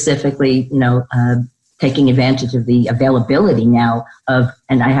 specifically, taking advantage of the availability now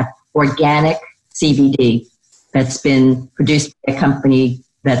and I have organic CBD that's been produced by a company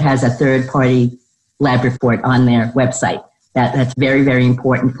that has a third-party lab report on their website. That's very, very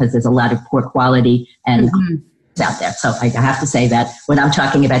important, because there's a lot of poor quality and out there. So I have to say that when I'm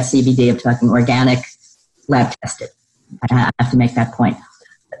talking about CBD, I'm talking organic, lab tested. I have to make that point.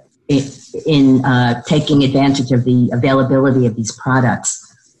 In taking advantage of the availability of these products,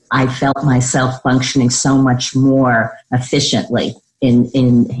 I felt myself functioning so much more efficiently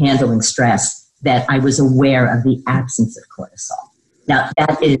in handling stress that I was aware of the absence of cortisol. Now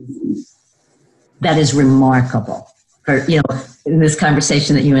that is remarkable. For in this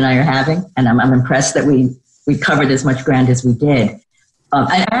conversation that you and I are having, and I'm impressed that we covered as much ground as we did.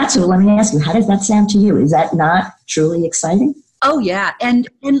 And actually, let me ask you, how does that sound to you? Is that not truly exciting? Oh yeah, and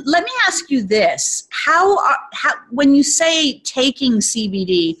let me ask you this: how when you say taking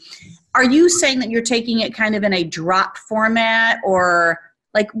CBD, are you saying that you're taking it kind of in a drop format, or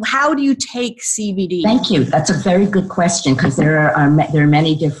like how do you take CBD? Thank you. That's a very good question, because there are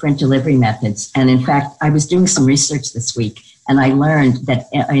many different delivery methods. And in fact, I was doing some research this week, and I learned that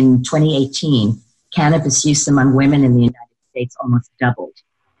in 2018, cannabis use among women in the United States almost doubled.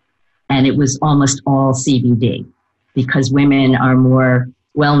 And it was almost all CBD, because women are more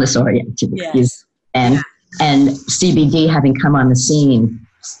wellness-oriented. Yes. And CBD having come on the scene,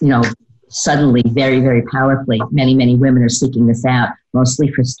 suddenly, very, very powerfully, many, many women are seeking this out,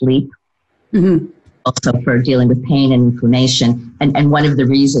 mostly for sleep, also for dealing with pain and inflammation. And one of the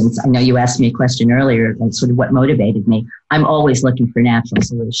reasons, I know you asked me a question earlier, like sort of what motivated me, I'm always looking for natural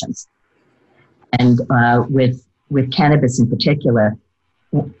solutions. And with cannabis in particular,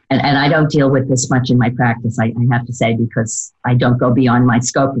 and I don't deal with this much in my practice, I have to say, because I don't go beyond my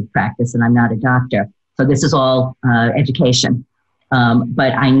scope of practice and I'm not a doctor. So this is all education.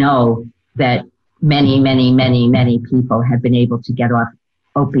 But I know that many people have been able to get off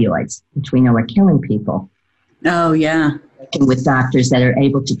opioids, which we know are killing people. Oh, yeah. Working with doctors that are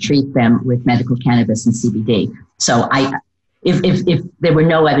able to treat them with medical cannabis and CBD. So if there were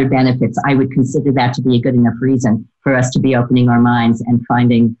no other benefits, I would consider that to be a good enough reason for us to be opening our minds and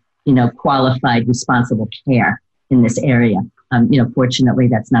finding, qualified, responsible care in this area. Fortunately,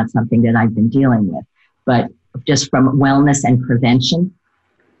 that's not something that I've been dealing with. But just from wellness and prevention,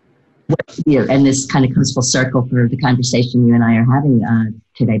 and this kind of comes full circle for the conversation you and I are having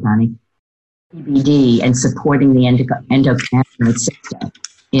today, Bonnie, CBD and supporting the endocannabinoid system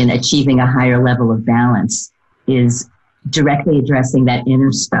in achieving a higher level of balance is directly addressing that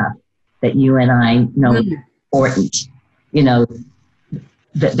inner stuff that you and I know is important.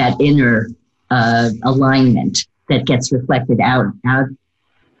 That inner alignment that gets reflected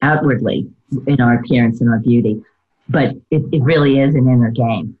outwardly in our appearance and our beauty. But it really is an inner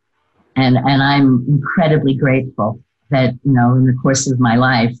game. And I'm incredibly grateful that, in the course of my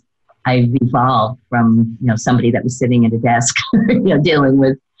life, I've evolved from, somebody that was sitting at a desk, dealing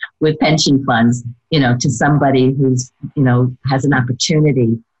with pension funds, to somebody who's, has an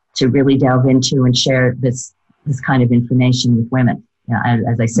opportunity to really delve into and share this kind of information with women.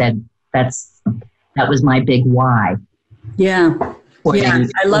 As I said, that was my big why. Yeah.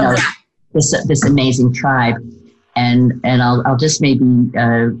 I love that. This amazing tribe. And I'll just maybe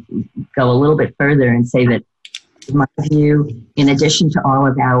go a little bit further and say that, in my view, in addition to all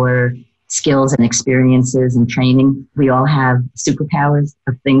of our skills and experiences and training, we all have superpowers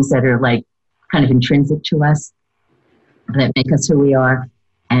of things that are like kind of intrinsic to us that make us who we are.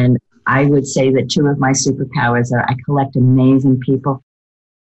 And I would say that two of my superpowers are I collect amazing people,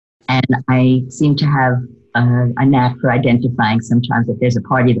 and I seem to have a knack for identifying sometimes if there's a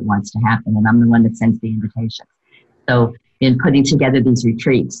party that wants to happen, and I'm the one that sends the invitation. So in putting together these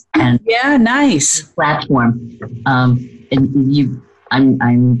retreats and nice platform, and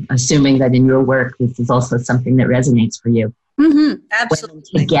I'm assuming that in your work, this is also something that resonates for you. Mm-hmm, absolutely.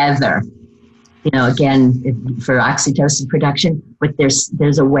 When together, again, for oxytocin production, but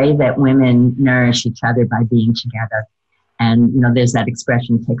there's a way that women nourish each other by being together. And, there's that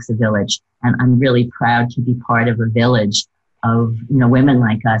expression, takes a village. And I'm really proud to be part of a village of, women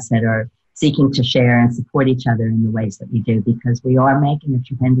like us that are seeking to share and support each other in the ways that we do, because we are making a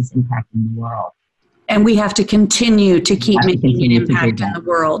tremendous impact in the world. And we have to continue to keep making an impact in the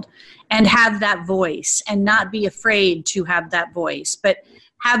world and have that voice and not be afraid to have that voice, but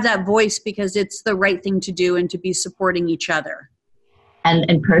have that voice because it's the right thing to do and to be supporting each other.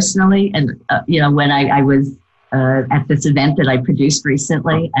 And personally, when I was at this event that I produced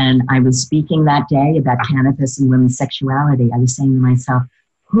recently, and I was speaking that day about cannabis and women's sexuality, I was saying to myself,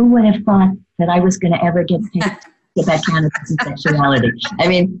 who would have thought that I was going to ever get about cannabis and sexuality? I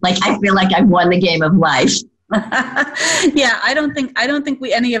mean, I feel like I've won the game of life. Yeah, I don't think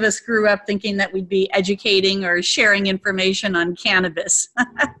any of us grew up thinking that we'd be educating or sharing information on cannabis.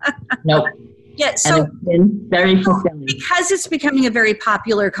 Nope. Yeah, so and it's been very fulfilling because it's becoming a very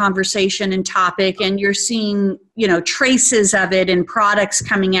popular conversation and topic, and you're seeing, traces of it in products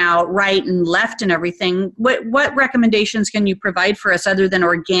coming out right and left and everything. What recommendations can you provide for us other than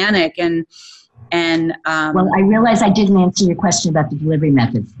organic and Well, I realize I didn't answer your question about the delivery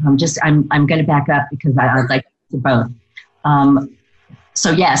methods. I'm going to back up because I'd like to both.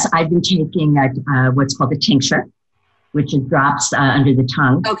 So yes, I've been taking what's called a tincture, which is drops under the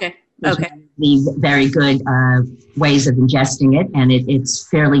tongue. Okay. These very good ways of ingesting it, and it's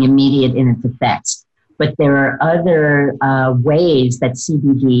fairly immediate in its effects. But there are other ways that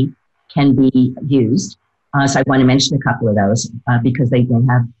CBD can be used. So I want to mention a couple of those because they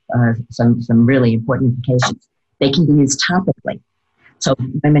have some really important implications. They can be used topically. So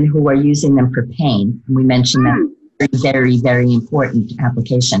women who are using them for pain, and we mentioned that very, very important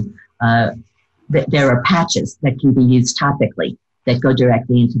application. There are patches that can be used topically that go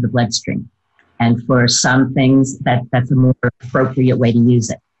directly into the bloodstream. And for some things, that's a more appropriate way to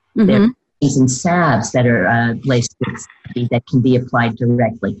use it. Mm-hmm. There are and salves that are laced with CBD that can be applied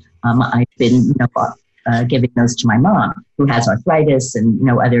directly. I've been giving those to my mom, who has arthritis and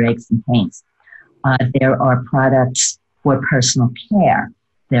other aches and pains. There are products for personal care.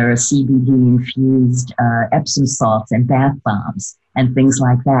 There are CBD-infused Epsom salts and bath bombs and things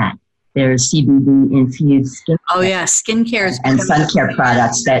like that There's CBD infused skin. Oh yeah, skincare and sun care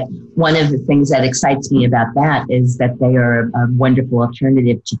products. That one of the things that excites me about that is that they are a wonderful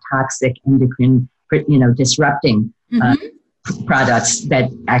alternative to toxic endocrine, disrupting products that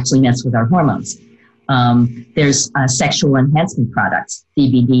actually mess with our hormones. There's sexual enhancement products,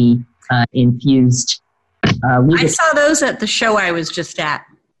 CBD infused. I saw those at the show I was just at.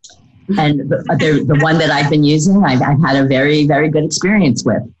 And the one that I've been using, I've had a very, very good experience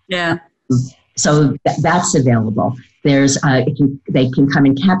with. Yeah. So that's available. There's they can come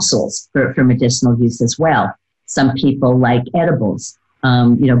in capsules for medicinal use as well. Some people like edibles,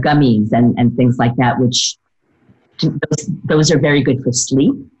 gummies and things like that, which those are very good for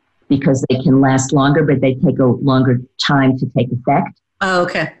sleep because they can last longer, but they take a longer time to take effect. Oh,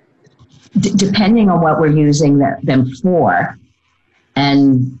 okay. Depending on what we're using them for,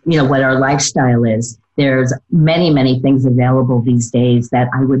 and what our lifestyle is, there's many, many things available these days that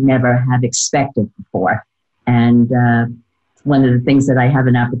I would never have expected before. And one of the things that I have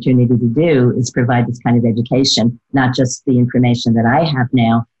an opportunity to do is provide this kind of education, not just the information that I have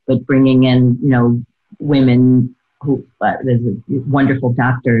now, but bringing in, women who, wonderful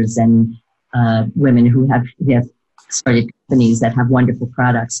doctors and women who have started companies that have wonderful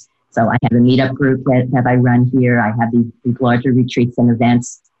products. So I have a meetup group that I run here. I have these larger retreats and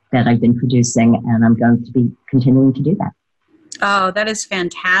events that I've been producing, and I'm going to be continuing to do that. Oh, that is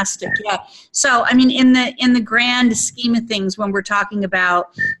fantastic. Yeah. So, I mean, in the grand scheme of things, when we're talking about,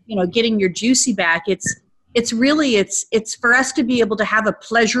 getting your juicy back, it's really for us to be able to have a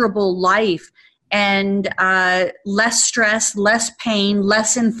pleasurable life and less stress, less pain,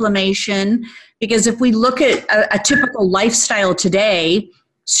 less inflammation. Because if we look at a typical lifestyle today,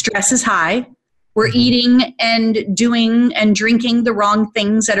 stress is high. We're eating and doing and drinking the wrong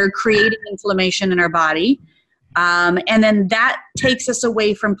things that are creating inflammation in our body. And then that takes us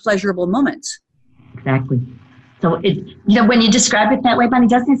away from pleasurable moments. Exactly. So, when you describe it that way, Bonnie,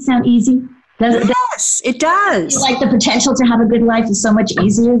 doesn't it sound easy? Yes, it does. Like the potential to have a good life is so much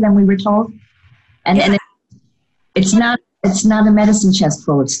easier than we were told. And it's not a medicine chest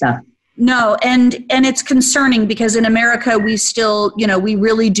full of stuff. No, and it's concerning because in America we still, we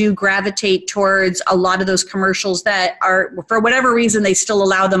really do gravitate towards a lot of those commercials that are, for whatever reason, they still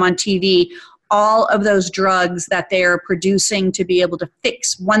allow them on TV. All of those drugs that they are producing to be able to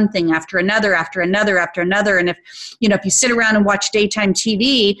fix one thing after another, after another, after another. And if you sit around and watch daytime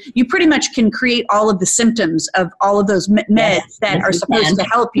TV, you pretty much can create all of the symptoms of all of those meds that are supposed to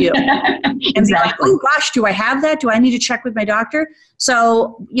help you. And Exactly. be like, oh gosh, do I have that? Do I need to check with my doctor?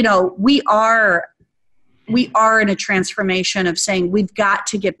 So, we are in a transformation of saying we've got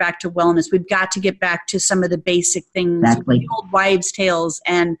to get back to wellness. We've got to get back to some of the basic things, Exactly. the old wives' tales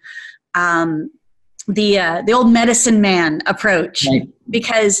and the old medicine man approach, right?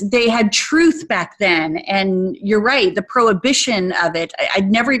 Because they had truth back then. And you're right, the prohibition of it,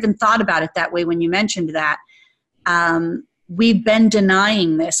 I'd never even thought about it that way when you mentioned that. We've been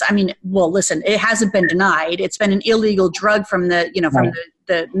denying this. I mean, well, listen, it hasn't been denied. It's been an illegal drug from the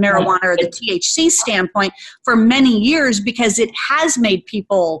marijuana or the THC standpoint for many years because it has made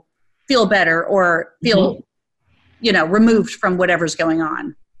people feel better or feel, removed from whatever's going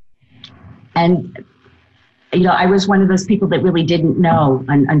on. And, I was one of those people that really didn't know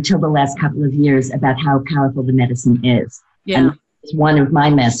until the last couple of years about how powerful the medicine is. Yeah. And one of my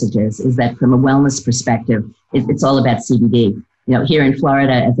messages is that from a wellness perspective, it's all about CBD. Here in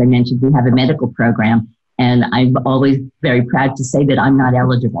Florida, as I mentioned, we have a medical program, and I'm always very proud to say that I'm not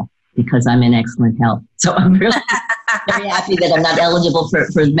eligible because I'm in excellent health. So I'm really very happy that I'm not eligible for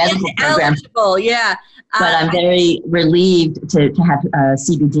the medical program. Eligible, yeah. But I'm very relieved to have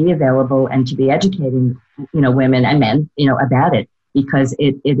CBD available and to be educating, women and men, about it because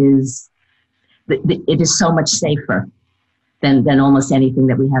it is so much safer than almost anything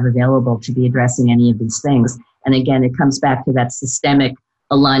that we have available to be addressing any of these things. And again, it comes back to that systemic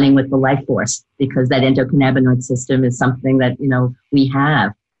aligning with the life force because that endocannabinoid system is something that, we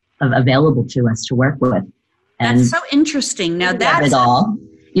have available to us to work with. And that's so interesting. Now that's it all,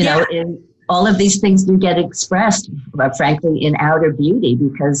 all of these things do get expressed, frankly, in outer beauty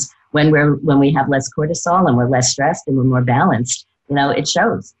because when we have less cortisol and we're less stressed and we're more balanced, it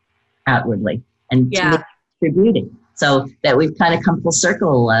shows outwardly and to me, through beauty. So that we've kind of come full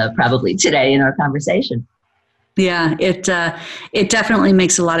circle probably today in our conversation. Yeah, it definitely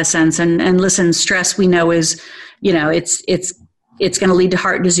makes a lot of sense. And listen, stress we know is, it's going to lead to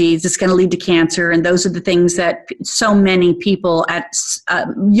heart disease. It's going to lead to cancer. And those are the things that so many people at a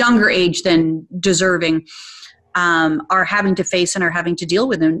younger age than deserving are having to face and are having to deal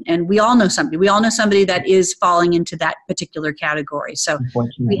with. And we all know somebody. We all know somebody that is falling into that particular category. So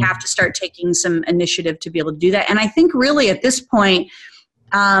we have to start taking some initiative to be able to do that. And I think really at this point,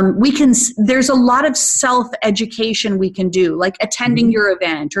 there's a lot of self-education we can do, like attending your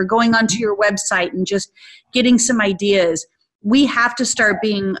event or going onto your website and just getting some ideas. We have to start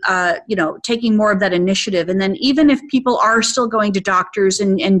being, taking more of that initiative. And then even if people are still going to doctors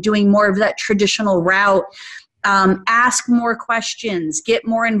and doing more of that traditional route, ask more questions, get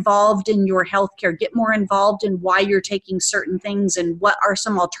more involved in your healthcare, get more involved in why you're taking certain things and what are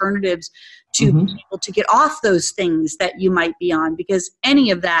some alternatives to be able to get off those things that you might be on, because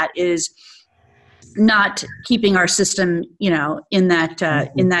any of that is not keeping our system, in that.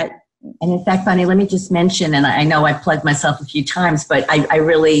 And in fact, Bonnie, let me just mention, and I know I've plugged myself a few times, but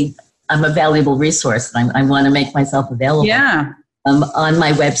I'm a valuable resource, and I want to make myself available. Yeah. On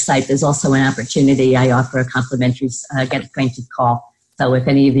my website, there's also an opportunity. I offer a complimentary get acquainted call. So if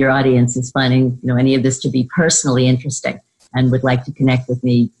any of your audience is finding, any of this to be personally interesting and would like to connect with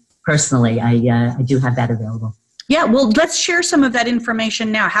me personally, I do have that available. Yeah. Well, let's share some of that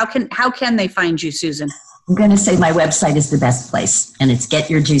information now. How can they find you, Susan? I'm going to say my website is the best place, and it's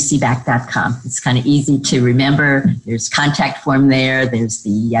getyourjuicyback.com. It's kind of easy to remember. There's contact form there. There's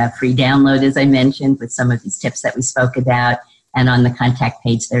the free download, as I mentioned, with some of these tips that we spoke about. And on the contact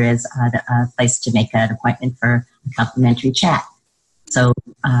page, there is a place to make an appointment for a complimentary chat. So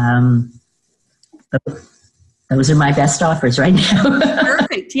those are my best offers right now.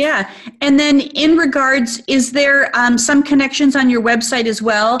 Perfect, yeah. And then in regards, is there some connections on your website as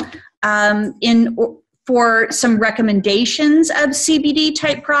well for some recommendations of CBD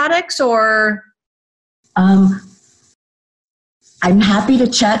type products, or? I'm happy to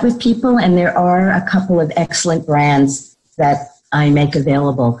chat with people, and there are a couple of excellent brands that I make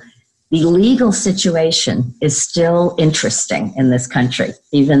available. The legal situation is still interesting in this country,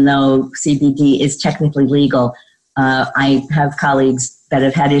 even though CBD is technically legal. I have colleagues that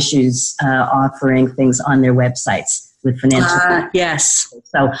have had issues offering things on their websites with financial. Yes.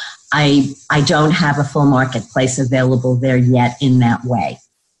 So I don't have a full marketplace available there yet in that way.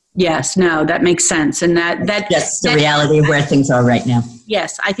 Yes, no, that makes sense. And that's the reality of where things are right now.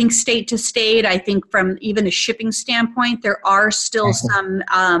 Yes, I think state to state, I think from even a shipping standpoint, there are still some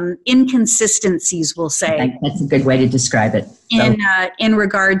inconsistencies, we'll say. That's a good way to describe it. In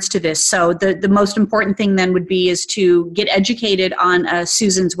regards to this. So the most important thing then would be is to get educated on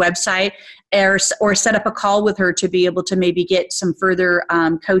Susan's website or set up a call with her to be able to maybe get some further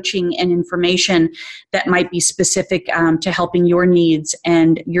coaching and information that might be specific to helping your needs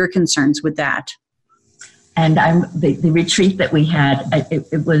and your concerns with that. And the retreat that we had,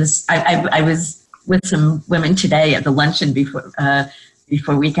 I was with some women today at the luncheon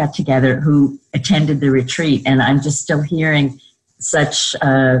before we got together who attended the retreat, and I'm just still hearing such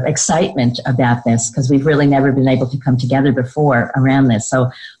excitement about this because we've really never been able to come together before around this.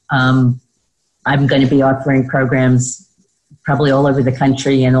 So I'm going to be offering programs probably all over the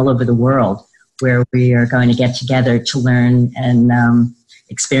country and all over the world where we are going to get together to learn and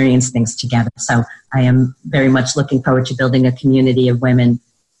experience things together. So I am very much looking forward to building a community of women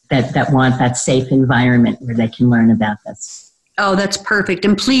that want that safe environment where they can learn about this. Oh, that's perfect.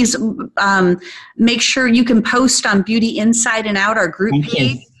 And please make sure you can post on Beauty Inside and Out, our group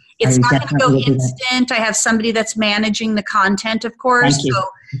page. It's not going to go instant. I have somebody that's managing the content, of course. Thank you. So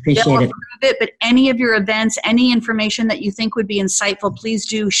appreciate they'll it. approve it. But any of your events, any information that you think would be insightful, please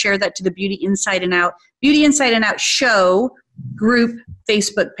do share that to the Beauty Inside and Out. Beauty Inside and Out show group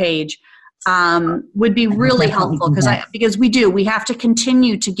Facebook page would be really helpful because we have to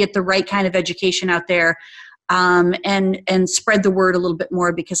continue to get the right kind of education out there and spread the word a little bit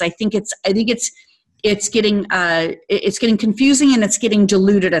more, because I think it's getting confusing and it's getting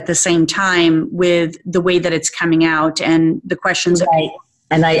diluted at the same time with the way that it's coming out and the questions. Right.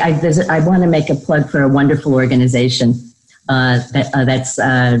 And I want to make a plug for a wonderful organization that's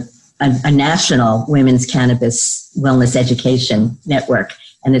a national women's cannabis wellness education network,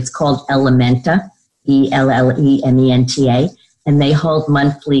 and it's called Elementa, ELLEMENTA, and they hold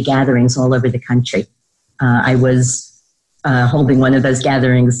monthly gatherings all over the country. I was holding one of those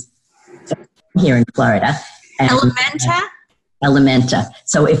gatherings here in Florida. Elementa? Elementa.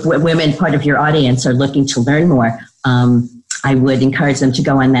 So if women, part of your audience, are looking to learn more, I would encourage them to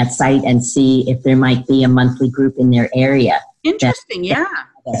go on that site and see if there might be a monthly group in their area. Interesting, yeah.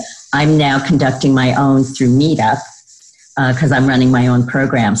 I'm now conducting my own through Meetup because I'm running my own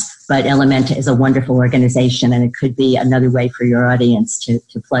programs. But Elementa is a wonderful organization, and it could be another way for your audience to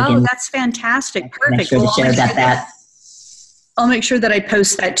plug in. Oh, that's fantastic. Perfect. Make sure to share that. I'll make sure that I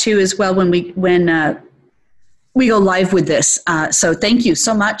post that too as well when we go live with this. So thank you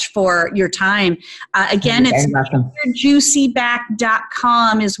so much for your time. Again, it's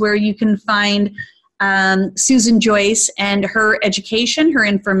juicyback.com is where you can find Susan Joyce and her education, her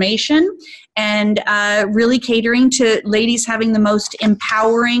information, and really catering to ladies having the most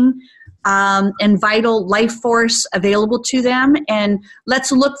empowering and vital life force available to them. And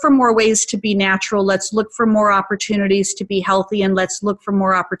let's look for more ways to be natural. Let's look for more opportunities to be healthy, and let's look for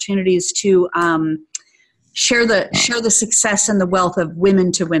more opportunities to share the success and the wealth of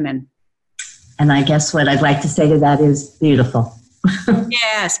women to women. And I guess what I'd like to say to that is beautiful.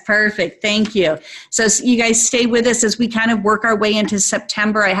 Yes, perfect. Thank you. So you guys stay with us as we kind of work our way into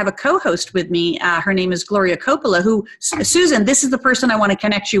September. I have a co-host with me. Her name is Gloria Coppola, who, Susan, this is the person I want to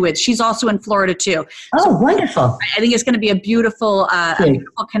connect you with. She's also in Florida too. Oh, so wonderful. I think it's going to be a beautiful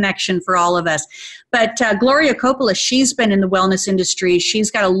connection for all of us. But Gloria Coppola, she's been in the wellness industry.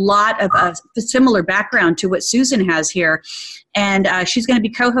 She's got a lot of a similar background to what Susan has here. And she's going to be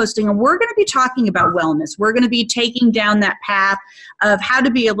co-hosting, and we're going to be talking about wellness. We're going to be taking down that path of how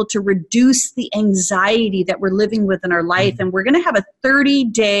to be able to reduce the anxiety that we're living with in our life. And we're going to have a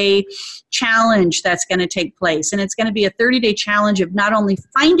 30-day challenge that's going to take place. And it's going to be a 30-day challenge of not only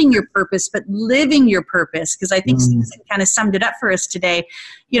finding your purpose, but living your purpose. Because I think Susan kind of summed it up for us today.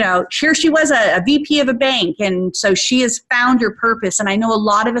 You know, here she was a VP of a bank, and so she has found her purpose. And I know a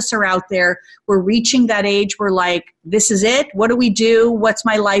lot of us are out there, we're reaching that age, we're like, this is it? What do we do? What's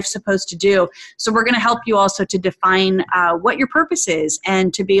my life supposed to do? So we're going to help you also to define what your purpose is,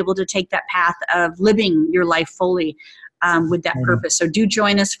 and to be able to take that path of living your life fully with that purpose. So do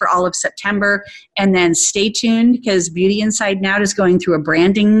join us for all of September, and then stay tuned, because Beauty Inside Now is going through a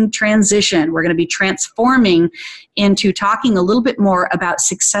branding transition. We're going to be transforming into talking a little bit more about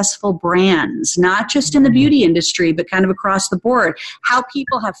successful brands, not just in the beauty industry, but kind of across the board, how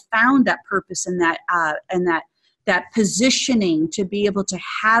people have found that purpose and that positioning to be able to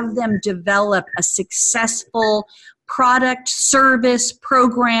have them develop a successful product, service,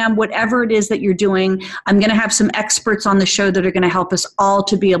 program, whatever it is that you're doing. I'm going to have some experts on the show that are going to help us all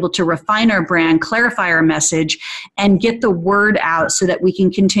to be able to refine our brand, clarify our message, and get the word out so that we can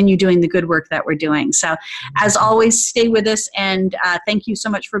continue doing the good work that we're doing. So as always, stay with us, and thank you so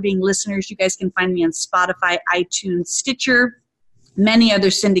much for being listeners. You guys can find me on Spotify, iTunes, Stitcher, many other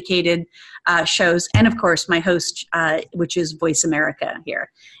syndicated shows, and of course my host, which is Voice America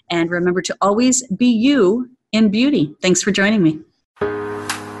here. And remember to always be you in beauty. Thanks for joining me.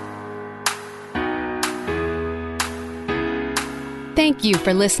 Thank you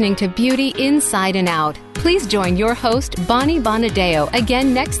for listening to Beauty Inside and Out. Please join your host, Bonnie Bonadeo,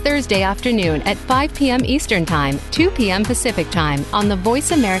 again next Thursday afternoon at 5 p.m. Eastern Time, 2 p.m. Pacific Time on the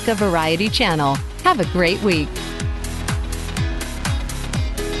Voice America Variety Channel. Have a great week.